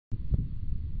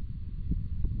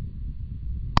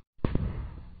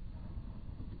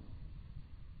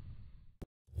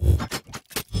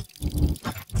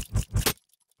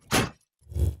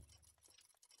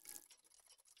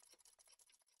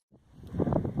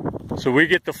So we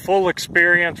get the full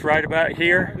experience right about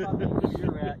here?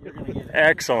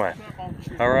 Excellent.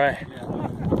 All right.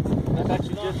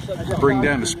 Bring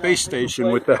down the space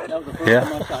station with that. Yeah.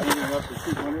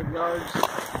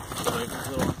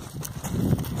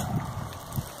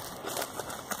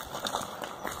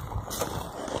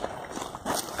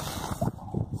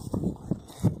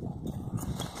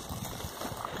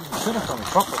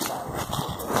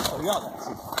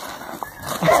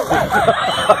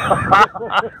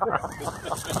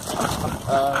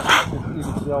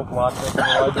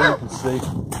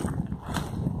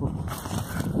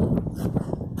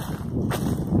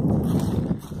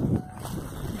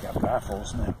 Got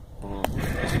rifles now.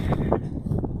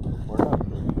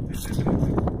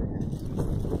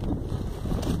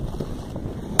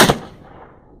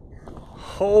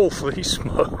 Holy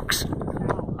smokes.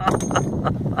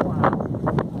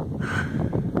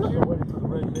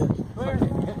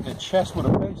 Hitting the chest with a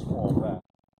baseball bat.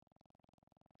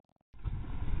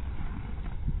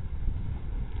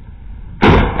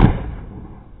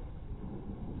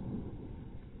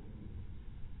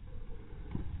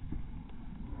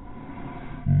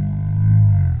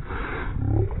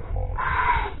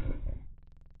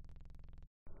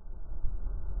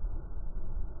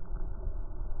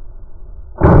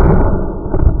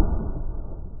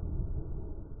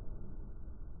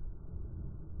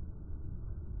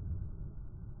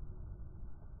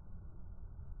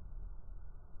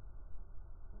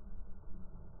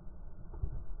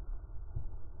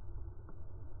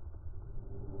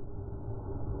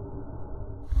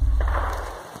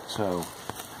 So,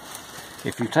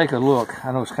 if you take a look,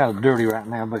 I know it's kind of dirty right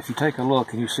now, but if you take a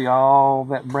look and you see all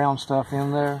that brown stuff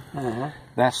in there,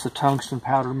 that's the tungsten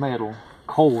powder metal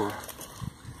core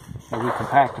that we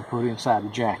compact and put inside the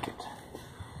jacket.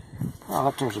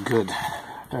 Oh, there's a good,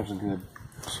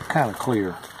 it's kind of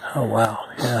clear. Oh, wow,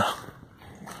 yeah.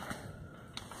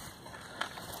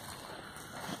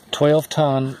 12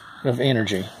 ton of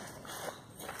energy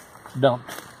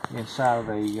Dumped inside of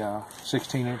a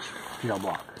 16-inch gel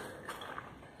block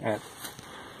at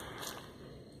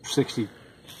 60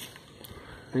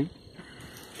 feet.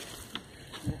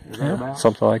 Yeah,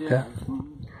 something like that.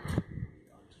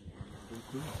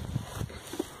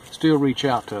 Still reach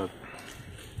out to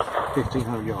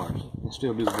 1,500 yards and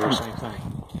still do the very same thing.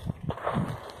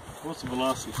 What's the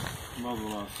velocity? Muzzle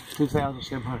velocity?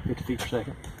 2,750 feet per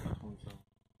second.